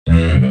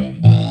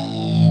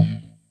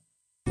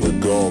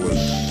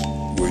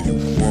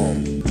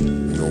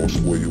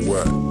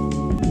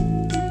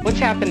what? What's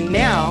happened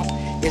now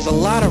is a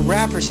lot of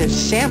rappers have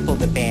sampled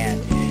the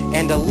band,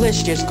 and the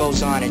list just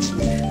goes on. It's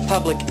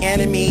Public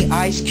Enemy,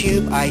 Ice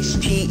Cube,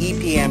 Ice-T,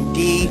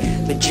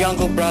 EPMD, the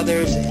Jungle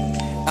Brothers,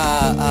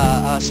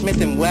 Smith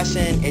 &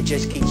 Wesson. It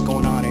just keeps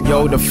going on and on.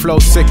 Yo, the flow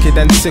sicker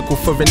than sickle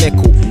for a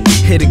nickel.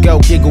 Hear the girl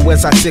giggle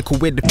as I tickle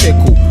with the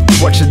pickle.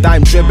 Watch a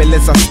dime dribble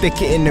as I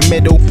stick it in the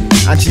middle,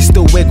 and she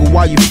still wiggle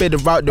while you figure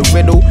out the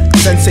riddle.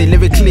 Sensei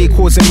lyrically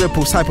causing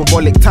ripples,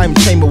 hyperbolic time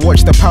chamber,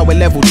 watch the power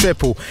level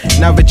triple.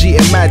 Now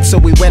Vegeta mad, so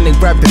we went and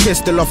grabbed the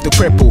pistol off the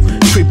cripple.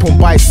 Creep on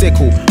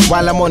bicycle,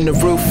 while I'm on the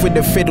roof with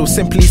the fiddle.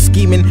 Simply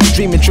scheming,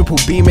 dreaming, triple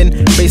beaming,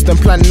 based on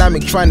plan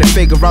dynamic, trying to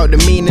figure out the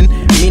meaning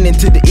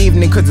to the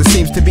evening, cause it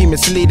seems to be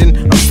misleading.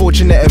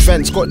 Unfortunate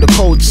events got the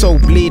cold soul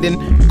bleeding.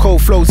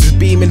 Cold flows is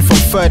beaming from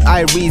third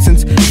eye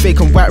reasons. Fake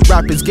and white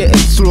rappers getting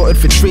slaughtered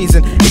for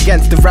treason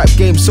against the rap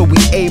game, so we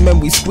aim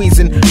and we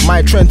squeezing.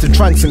 My turn to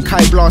trunks and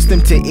Kai blast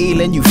them to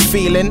Elin. You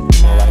feeling?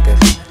 Like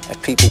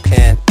if people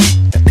can't,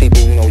 if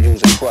people,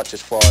 use a crutch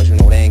as far as,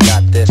 they ain't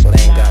got this or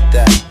they ain't got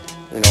that,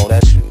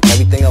 that's,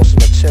 everything else is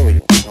material, you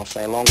know what I'm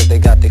saying? As long as they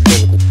got their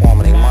physical form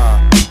and their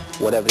mind,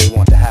 whatever they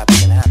want to happen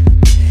can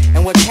happen.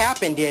 And what's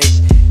happened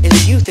is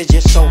the youth is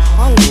just so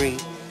hungry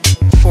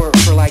for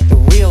like the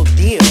real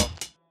deal.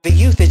 The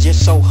youth is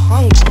just so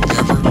hungry.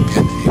 Never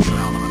been a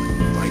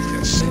phenomenon like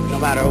this. No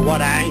matter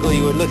what angle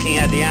you were looking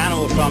at the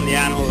animal from, the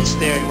animal was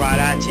staring right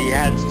at you. You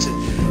had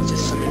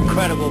just some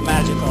incredible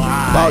magical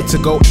eyes. About to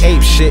go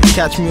ape shit,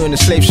 catch me on the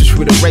slave ship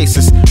with a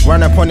racist.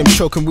 Run up on him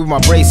choking with my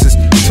braces,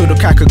 till the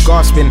cracker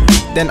gasping.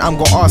 Then I'm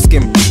gonna ask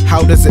him,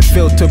 how does it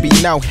feel to be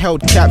now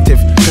held captive?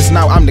 Cause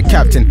now I'm the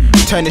captain,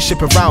 turn the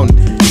ship around.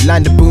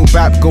 Land the boom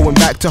bap, going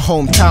back to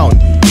hometown.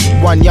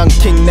 One young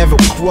king never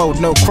crowed,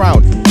 no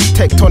crown.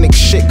 Tectonic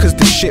shit cause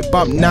the shit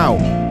bump now.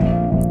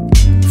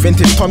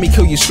 Vintage Tommy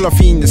kill you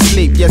slothy in your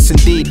sleep, yes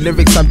indeed.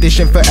 Lyrics I'm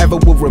dishing forever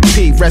will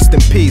repeat, rest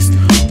in peace.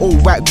 All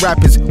whack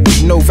rappers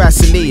with no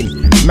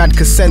Vaseline. Mad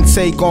cause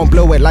sensei gon'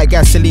 blow it like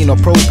gasoline or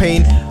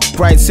propane.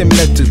 Grind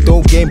similar to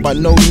dope game but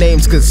no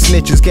names, cause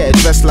snitches get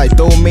addressed like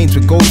domains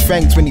with gold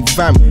fangs when he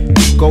vamp.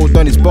 Gold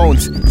on his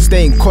bones,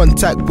 stay in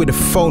contact with a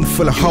phone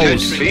full of holes. We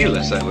don't feel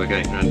as though we're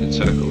going round in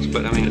circles,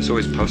 but it's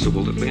always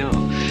possible that we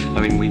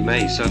are. We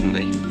may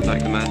suddenly,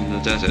 like the man in the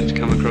desert,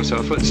 come across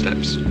our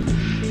footsteps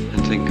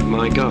and think,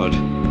 my God,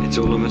 it's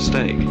all a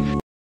mistake.